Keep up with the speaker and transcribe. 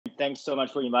Thanks so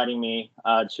much for inviting me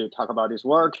to talk about this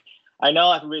work. I know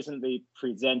I've recently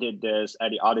presented this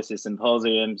at the OHDSI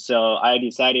Symposium, so I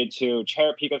decided to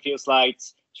cherry pick a few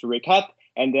slides to recap,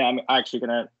 and then I'm actually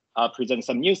going to present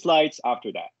some new slides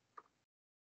after that.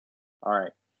 All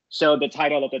right. So the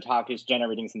title of the talk is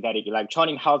Generating Synthetic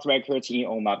Electronic Health Records in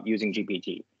OMOP using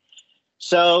GPT.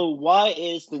 So why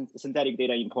is the synthetic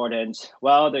data important?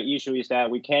 Well, the issue is that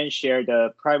we can share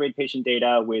the private patient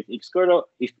data with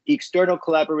external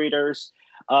collaborators.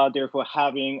 Therefore,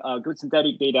 having good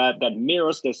synthetic data that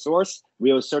mirrors the source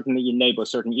will certainly enable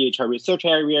certain EHR research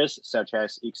areas, such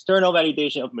as external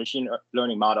validation of machine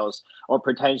learning models, or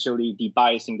potentially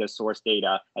debiasing the source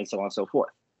data, and so on and so forth.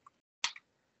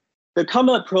 The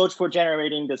common approach for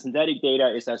generating the synthetic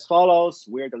data is as follows,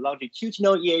 where the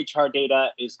longitudinal EHR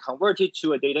data is converted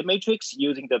to a data matrix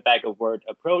using the bag-of-word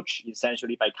approach,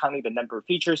 essentially by counting the number of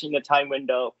features in the time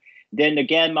window. Then the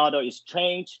GAN model is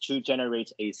trained to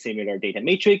generate a similar data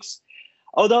matrix.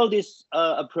 Although this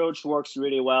approach works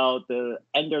really well, the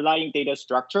underlying data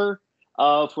structure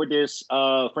for this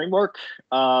framework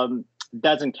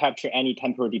doesn't capture any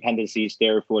temporal dependencies,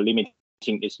 therefore limiting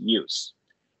its use.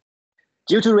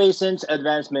 Due to recent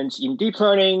advancements in deep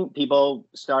learning, people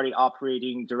started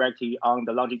operating directly on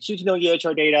the longitudinal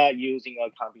EHR data using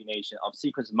a combination of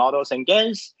sequence models and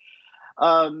GANs.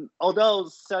 Although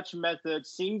such methods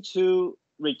seem to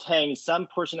retain some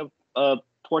portion of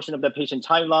the patient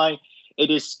timeline,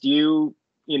 it is still,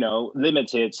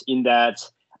 limited in that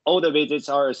all the visits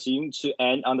are assumed to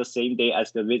end on the same day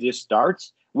as the visit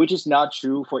starts, which is not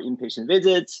true for inpatient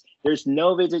visits. There's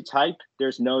no visit type,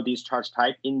 there's no discharge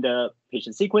type in the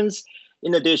patient sequence.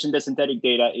 In addition, the synthetic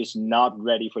data is not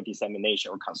ready for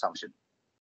dissemination or consumption.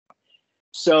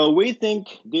 So we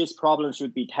think this problem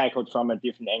should be tackled from a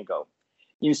different angle.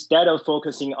 Instead of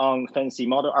focusing on fancy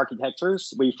model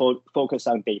architectures, we focus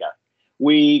on data.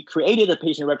 We created a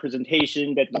patient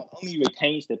representation that not only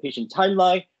retains the patient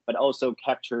timeline, but also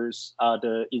captures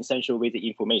the essential visit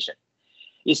information.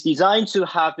 It's designed to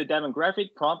have the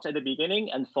demographic prompt at the beginning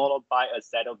and followed by a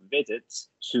set of visits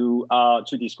to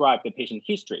describe the patient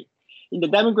history. In the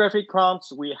demographic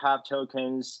prompts, we have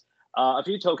tokens, a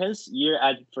few tokens, year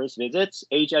at first visit,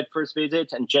 age at first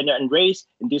visit, and gender and race,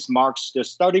 and this marks the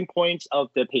starting point of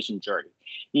the patient journey.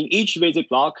 In each visit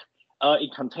block,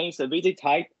 it contains a visit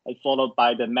type and followed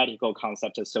by the medical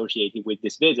concepts associated with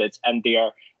these visits, and they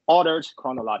are ordered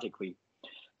chronologically.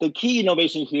 The key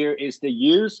innovation here is the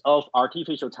use of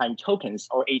artificial time tokens,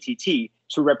 or ATT,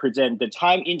 to represent the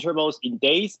time intervals in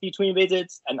days between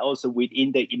visits and also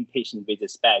within the inpatient visit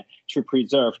span to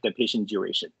preserve the patient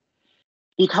duration.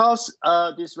 Because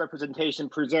this representation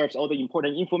preserves all the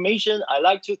important information, I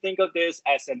like to think of this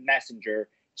as a messenger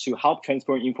to help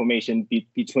transport information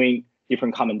between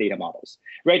different common data models.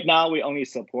 Right now, we only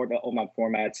support the OMOP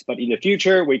formats, but in the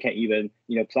future, we can even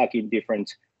plug in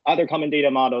different other common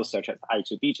data models such as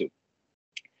I2B2.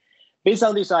 Based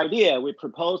on this idea, we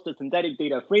proposed the synthetic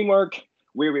data framework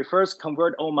where we first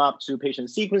convert OMOP to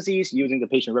patient sequences using the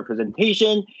patient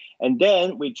representation, and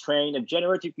then we train a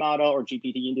generative model, or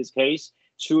GPT in this case,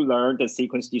 to learn the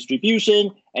sequence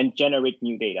distribution and generate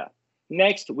new data.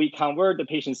 Next, we convert the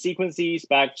patient sequences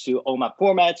back to OMOP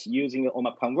formats using the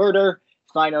OMOP converter.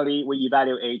 Finally, we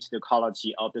evaluate the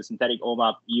quality of the synthetic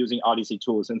OMOP using OHDSI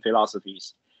tools and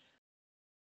philosophies.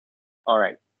 All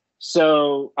right,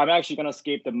 so I'm actually going to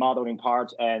skip the modeling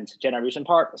part and generation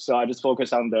part. So I just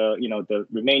focus on the, the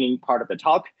remaining part of the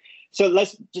talk. So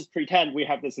let's just pretend we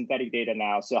have the synthetic data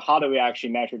now. So how do we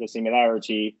actually measure the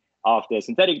similarity of the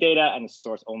synthetic data and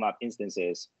source OMOP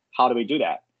instances? How do we do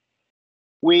that?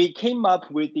 We came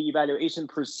up with the evaluation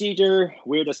procedure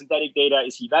where the synthetic data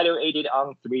is evaluated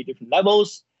on 3 different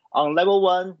levels. On level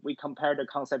 1, we compare the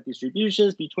concept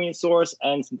distributions between source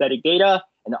and synthetic data.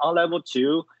 And on level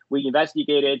 2, we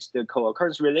investigated the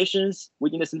co-occurrence relations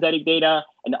within the synthetic data.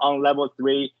 And on level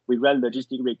 3, we ran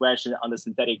logistic regression on the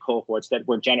synthetic cohorts that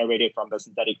were generated from the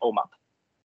synthetic OMOP.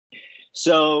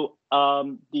 So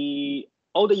all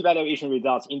the evaluation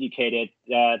results indicated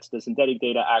that the synthetic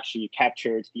data actually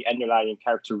captured the underlying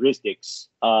characteristics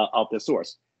of the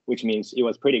source, which means it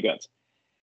was pretty good.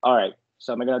 All right,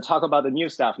 so I'm going to talk about the new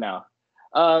stuff now.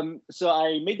 So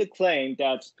I made the claim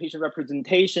that patient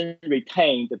representation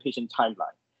retained the patient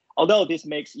timeline. Although this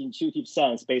makes intuitive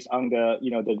sense based on the,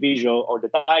 the visual or the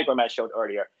diagram I showed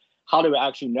earlier, how do we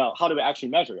actually know? How do we actually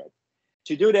measure it?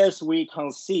 To do this, we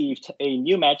conceived a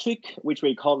new metric, which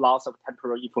we call loss of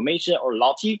temporal information, or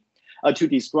LOTI, to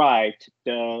describe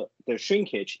the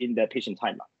shrinkage in the patient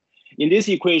timeline. In this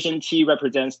equation, T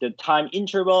represents the time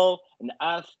interval, and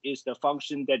F is the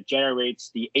function that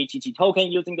generates the ATT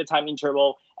token using the time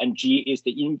interval, and G is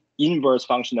the inverse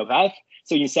function of F.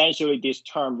 So essentially, this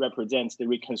term represents the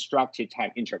reconstructed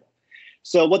time interval.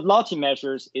 So what Lottie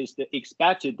measures is the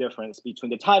expected difference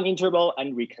between the time interval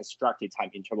and reconstructed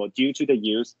time interval due to the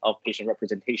use of patient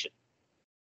representation.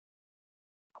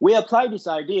 We applied this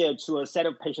idea to a set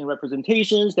of patient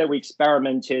representations that we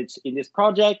experimented in this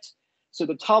project. So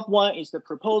the top one is the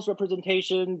proposed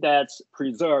representation that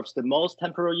preserves the most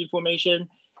temporal information.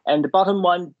 And the bottom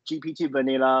one, GPT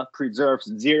vanilla,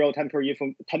 preserves zero temporal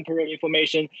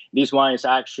information. This one is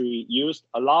actually used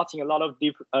a lot in a lot of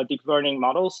deep learning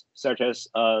models, such as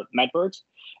MedBird.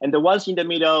 And the ones in the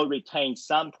middle retain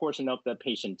some portion of the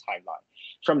patient timeline.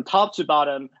 From top to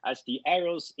bottom, as the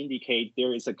arrows indicate,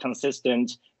 there is a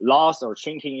consistent loss or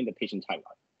shrinking in the patient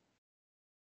timeline.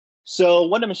 So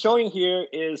what I'm showing here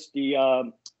is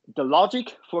the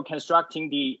logic for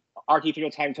constructing the artificial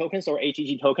time tokens or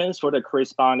ATT tokens for the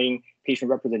corresponding patient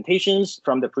representations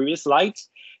from the previous slides.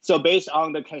 So based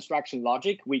on the construction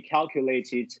logic, we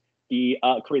calculated the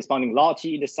corresponding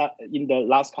Lottie in the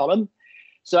last column.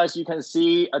 So as you can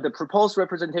see, the proposed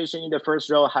representation in the first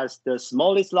row has the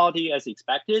smallest Lottie as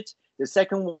expected. The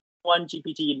second one,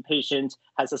 GPT inpatient,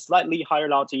 has a slightly higher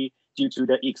Lottie due to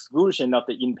the exclusion of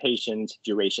the inpatient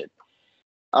duration.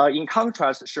 In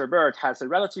contrast, Sherbert has a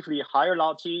relatively higher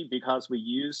Lottie because we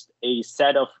used a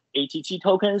set of ATT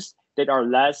tokens that are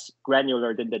less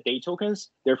granular than the date tokens.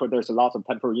 Therefore, there's a lot of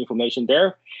temporal information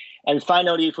there. And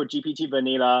finally, for GPT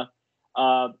vanilla,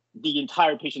 the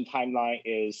entire patient timeline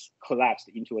is collapsed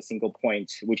into a single point,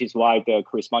 which is why the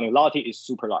corresponding Lottie is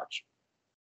super large.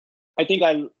 I think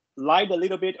I lied a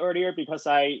little bit earlier because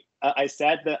I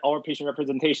said that our patient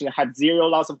representation had zero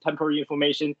loss of temporal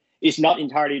information. It's not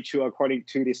entirely true according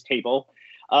to this table.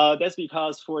 That's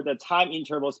because for the time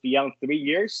intervals beyond 3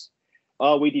 years,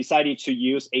 we decided to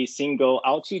use a single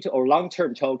LT or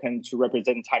long-term token to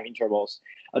represent time intervals.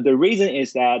 The reason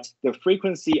is that the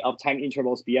frequency of time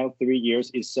intervals beyond 3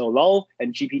 years is so low,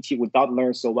 and GPT would not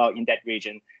learn so well in that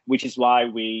region, which is why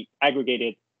we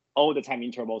aggregated all the time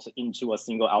intervals into a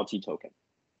single LT token.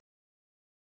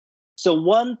 So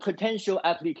one potential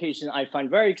application I find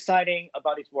very exciting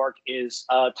about this work is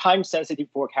time-sensitive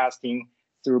forecasting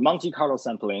through Monte Carlo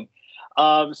sampling.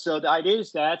 So the idea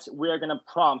is that we're going to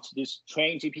prompt this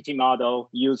trained GPT model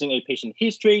using a patient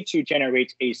history to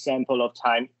generate a sample of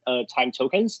time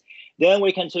tokens. Then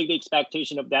we can take the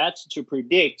expectation of that to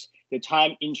predict the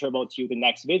time interval to the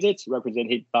next visit,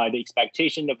 represented by the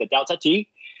expectation of the delta t.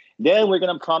 Then we're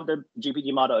going to prompt the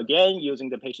GPT model again using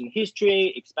the patient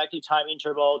history, expected time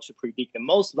interval to predict the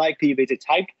most likely visit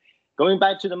type. Going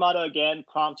back to the model again,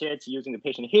 prompt it using the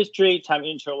patient history, time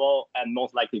interval, and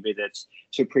most likely visits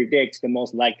to predict the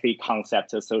most likely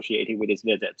concepts associated with this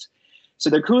visit. So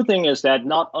the cool thing is that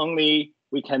not only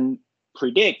we can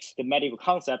predict the medical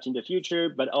concept in the future,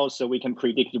 but also we can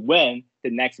predict when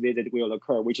the next visit will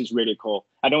occur, which is really cool.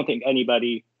 I don't think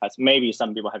anybody has, maybe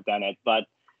some people have done it, but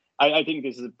I think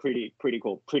this is pretty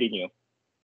cool, pretty new.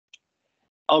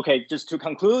 Okay, just to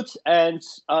conclude, and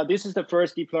this is the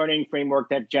first deep learning framework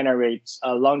that generates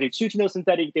longitudinal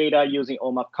synthetic data using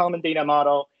OMOP common data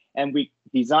model. And we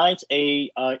designed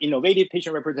a innovative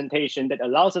patient representation that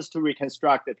allows us to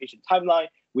reconstruct the patient timeline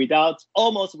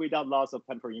almost without loss of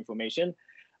temporal information.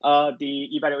 The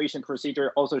evaluation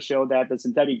procedure also showed that the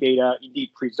synthetic data indeed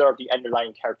preserve the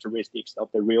underlying characteristics of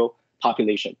the real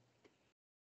population.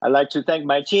 I'd like to thank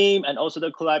my team and also the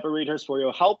collaborators for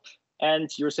your help and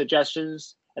your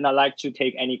suggestions. And I'd like to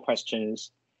take any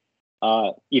questions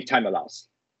if time allows.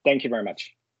 Thank you very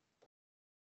much.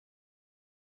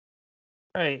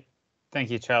 Great. Thank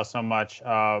you, Chao, so much.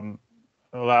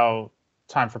 Allow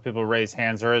time for people to raise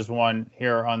hands. There is one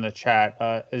here on the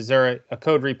chat. Is there a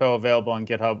code repo available on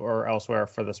GitHub or elsewhere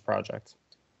for this project?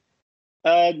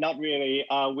 Not really.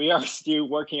 We are still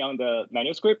working on the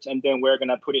manuscript, and then we're going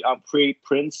to put it on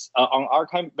preprints on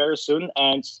archive very soon,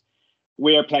 and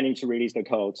we are planning to release the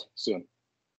code soon.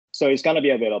 So it's going to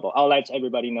be available. I'll let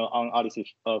everybody know on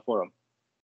Odyssey forum.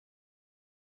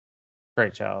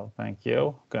 Great, Chao. Thank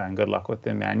you. And good luck with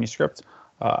the manuscript.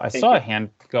 I saw a hand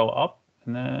go up,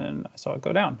 and then I saw it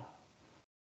go down.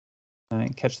 I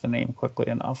didn't catch the name quickly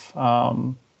enough.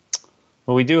 Well,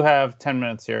 we do have 10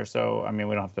 minutes here, so I mean,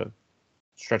 we don't have to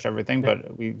stretch everything,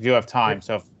 but we do have time.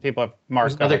 So if people have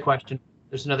marked, there's another question.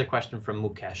 There's another question from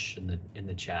Mukesh in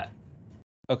the chat.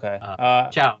 Okay.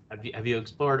 Chao, have you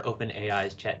explored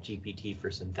OpenAI's ChatGPT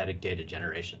for synthetic data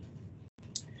generation?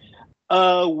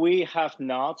 We have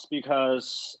not,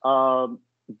 because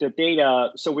the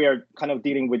data. So we are kind of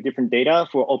dealing with different data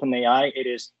for OpenAI. It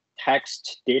is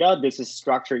text data. This is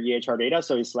structured EHR data,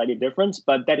 so it's slightly different.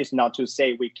 But that is not to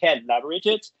say we can't leverage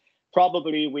it.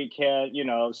 Probably we can,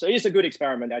 so it's a good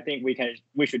experiment. I think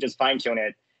we should just fine tune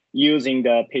it using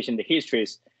the patient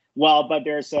histories. Well, but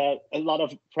there's a lot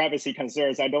of privacy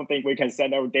concerns. I don't think we can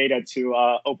send our data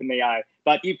to OpenAI.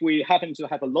 But if we happen to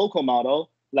have a local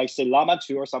model, like say Llama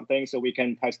 2 or something, so we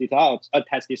can test this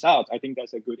out, I think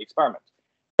that's a good experiment.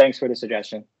 Thanks for the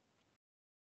suggestion.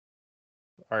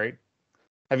 All right.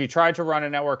 Have you tried to run a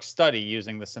network study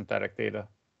using the synthetic data?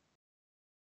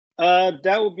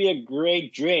 That would be a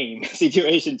great dream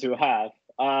situation to have.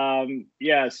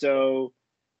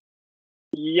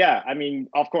 Yeah, I mean,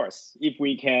 of course, if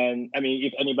we can,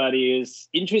 if anybody is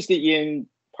interested in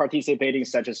participating in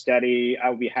such a study, I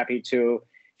would be happy to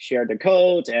share the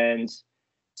code, and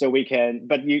so we can,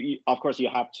 but you of course, you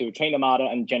have to train the model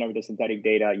and generate the synthetic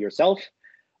data yourself.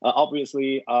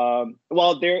 Obviously,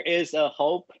 well, there is a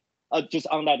hope, just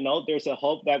on that note, there's a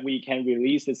hope that we can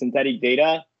release the synthetic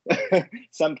data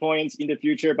some points in the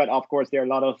future, but of course, there are a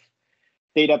lot of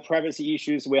data privacy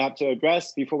issues we have to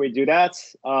address before we do that.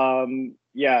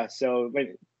 Yeah, so,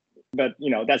 but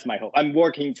that's my hope. I'm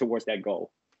working towards that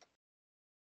goal.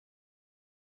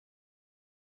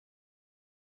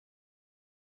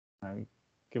 I'll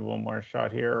give one more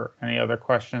shot here. Any other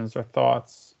questions or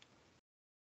thoughts?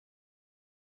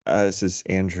 This is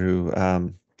Andrew.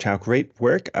 Chao, great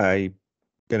work. I'm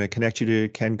going to connect you to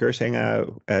Ken Gersing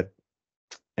at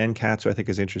NCAT, who I think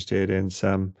is interested in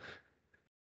some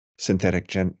synthetic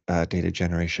data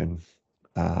generation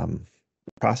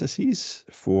processes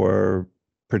for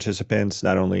participants,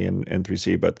 not only in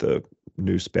N3C, but the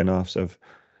new spinoffs of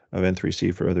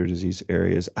N3C for other disease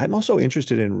areas. I'm also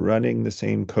interested in running the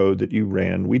same code that you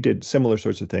ran. We did similar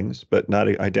sorts of things, but not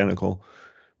identical,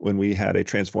 when we had a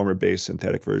transformer-based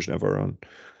synthetic version of our own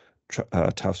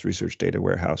Tufts Research Data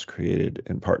Warehouse created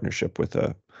in partnership with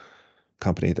a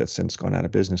company that's since gone out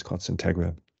of business called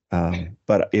Syntegra.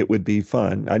 But it would be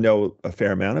fun. I know a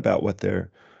fair amount about what their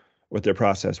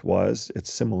process was.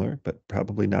 It's similar, but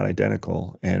probably not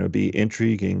identical. And it would be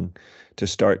intriguing to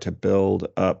start to build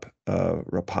up a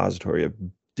repository of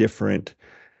different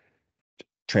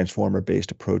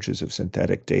transformer-based approaches of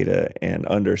synthetic data and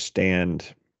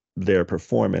understand their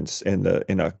performance in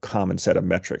a common set of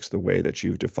metrics, the way that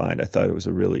you've defined. I thought it was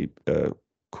a really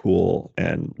cool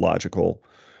and logical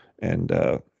and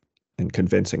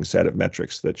convincing set of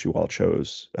metrics that you all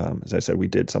chose. As I said, we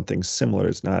did something similar.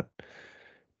 It's not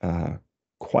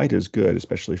quite as good,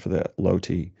 especially for the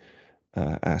low-T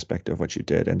aspect of what you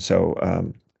did. And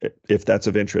so if that's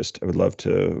of interest, I would love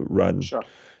to run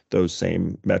those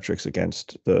same metrics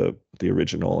against the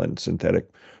original and synthetic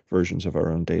versions of our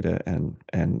own data, and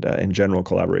in general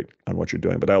collaborate on what you're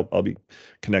doing. But I'll be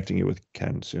connecting you with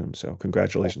Ken soon. So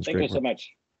congratulations. Thank you so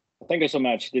much. Thank you so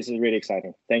much. This is really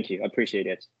exciting. Thank you. I appreciate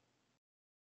it.